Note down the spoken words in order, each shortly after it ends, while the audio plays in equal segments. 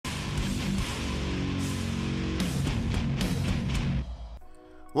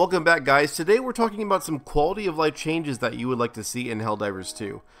Welcome back, guys. Today we're talking about some quality of life changes that you would like to see in Helldivers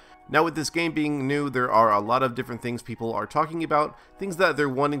 2. Now, with this game being new, there are a lot of different things people are talking about, things that they're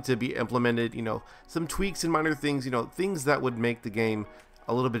wanting to be implemented, some tweaks and minor things, things that would make the game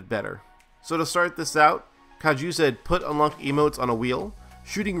a little bit better. So to start this out, Kaju said put unlock emotes on a wheel,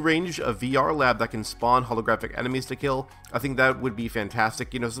 shooting range, a VR lab that can spawn holographic enemies to kill. I think that would be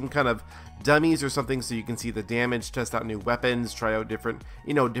fantastic. Some kind of dummies or something so you can see the damage, test out new weapons, try out different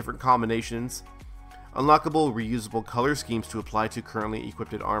combinations. Unlockable reusable color schemes to apply to currently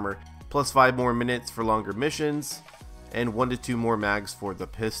equipped armor, plus 5 more minutes for longer missions, and 1 to 2 more mags for the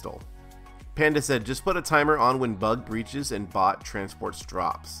pistol. Panda said just put a timer on when bug breaches and bot transports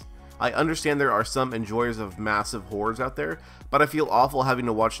drops. I understand there are some enjoyers of massive hordes out there, but I feel awful having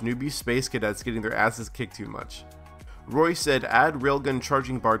to watch newbie space cadets getting their asses kicked too much. Roy said add railgun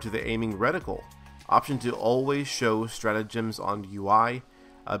charging bar to the aiming reticle. Option to always show stratagems on UI.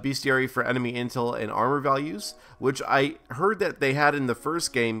 Bestiary for enemy intel and armor values, which I heard that they had in the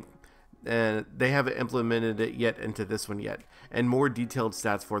first game, and they haven't implemented it yet into this one yet, and more detailed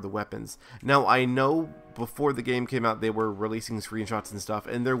stats for the weapons. Now, I know before the game came out they were releasing screenshots and stuff,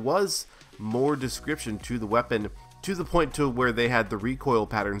 and there was more description to the weapon to the point to where they had the recoil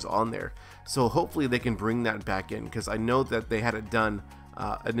patterns on there. So hopefully they can bring that back in, because I know that they had it done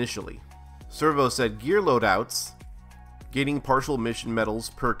initially. Servo said gear loadouts, gaining partial mission medals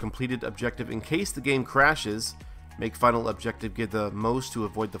per completed objective in case the game crashes, make final objective give the most to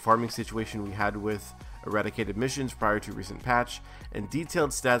avoid the farming situation we had with eradicated missions prior to recent patch, and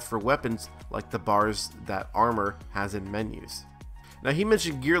detailed stats for weapons like the bars that armor has in menus. Now, he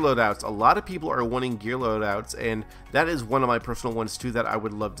mentioned gear loadouts. A lot of people are wanting gear loadouts, and that is one of my personal ones too that I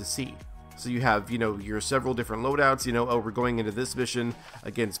would love to see. So you have, your several different loadouts, oh, we're going into this mission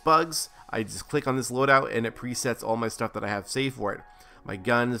against bugs. I just click on this loadout and it presets all my stuff that I have saved for it. My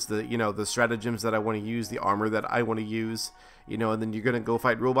guns, the stratagems that I want to use, the armor that I want to use, and then you're going to go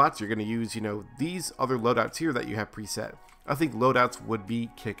fight robots. You're going to use, these other loadouts here that you have preset. I think loadouts would be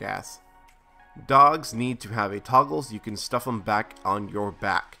kick-ass. Dogs need to have a toggle so you can stuff them back on your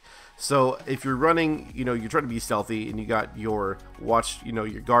back. So if you're running, you're trying to be stealthy and you got your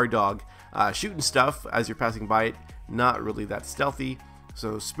your guard dog shooting stuff as you're passing by it, not really that stealthy.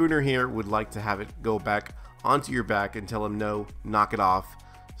 So Spooner here would like to have it go back onto your back and tell him no, knock it off,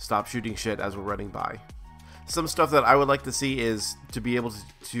 stop shooting shit as we're running by. Some stuff that I would like to see is to be able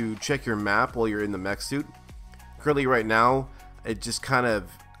to check your map while you're in the mech suit. Currently right now, it just kind of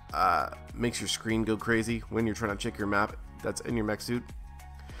makes your screen go crazy when you're trying to check your map that's in your mech suit.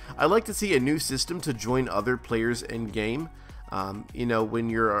 I'd like to see a new system to join other players in game. When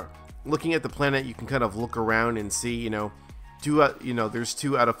you're looking at the planet, you can kind of look around and see, there's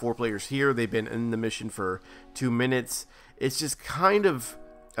 2 out of 4 players here. They've been in the mission for 2 minutes. It's just kind of,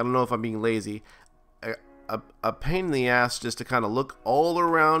 I don't know if I'm being lazy, a pain in the ass just to kind of look all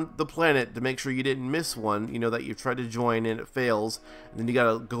around the planet to make sure you didn't miss one, that you've tried to join and it fails. And then you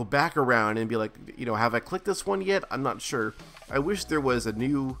got to go back around and be like, have I clicked this one yet? I'm not sure. I wish there was a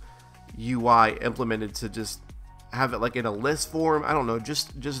new UI implemented to just have it like in a list form. I don't know,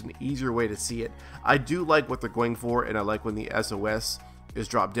 just an easier way to see it. I do like what they're going for, and I like when the SOS is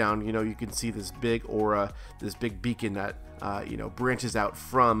dropped down. You can see this big aura, this big beacon that branches out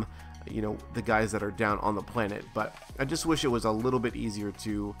from the guys that are down on the planet. But I just wish it was a little bit easier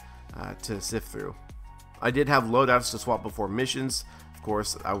to sift through. I did have loadouts to swap before missions. Of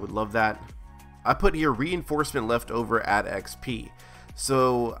course, I would love that. I put here reinforcement left over at XP.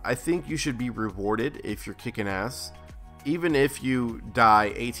 So I think you should be rewarded if you're kicking ass. Even if you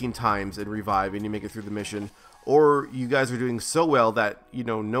die 18 times and revive and you make it through the mission, or you guys are doing so well that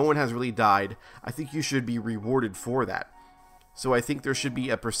no one has really died, I think you should be rewarded for that. So I think there should be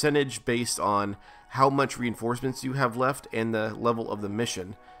a percentage based on how much reinforcements you have left and the level of the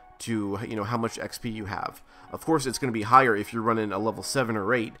mission to how much XP you have. Of course, it's going to be higher if you're running a level 7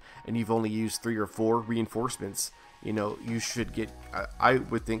 or 8 and you've only used 3 or 4 reinforcements. You should get, I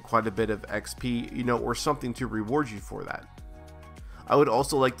would think, quite a bit of XP, or something to reward you for that. I would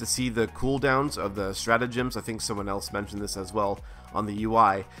also like to see the cooldowns of the stratagems. I think someone else mentioned this as well on the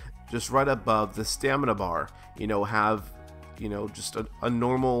UI. Just right above the stamina bar, have just a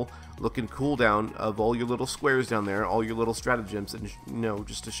normal looking cooldown of all your little squares down there, all your little stratagems, and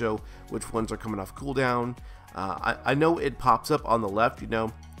just to show which ones are coming off cooldown. I know it pops up on the left,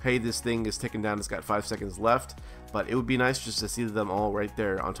 hey, this thing is ticking down, it's got 5 seconds left, but it would be nice just to see them all right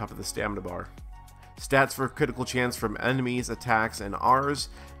there on top of the stamina bar. Stats for critical chance from enemies, attacks, and Rs,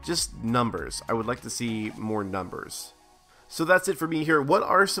 just numbers. I would like to see more numbers. So that's it for me here. What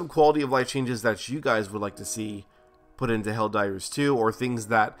are some quality of life changes that you guys would like to see put into Helldivers 2, or things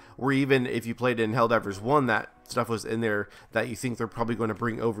that were, even if you played in Helldivers 1, that stuff was in there that you think they're probably going to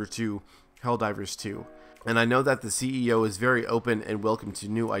bring over to Helldivers 2. And I know that the CEO is very open and welcome to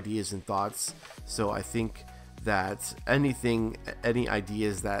new ideas and thoughts, so I think that any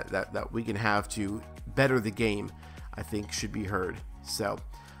ideas that we can have to better the game, I think should be heard. So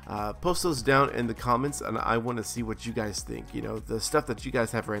post those down in the comments, and I want to see what you guys think, you know, the stuff that you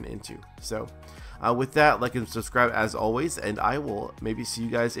guys have ran into. So with that, like and subscribe as always, and I will maybe see you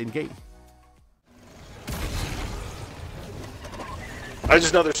guys in game. I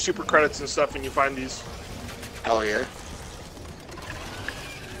just know there's super credits and stuff when you find these. Hell yeah.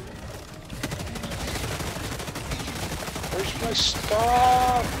 Where's my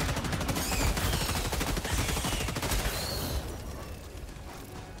stuff?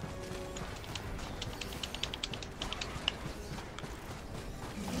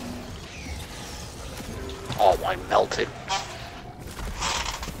 Oh, I melted.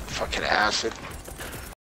 Fucking acid.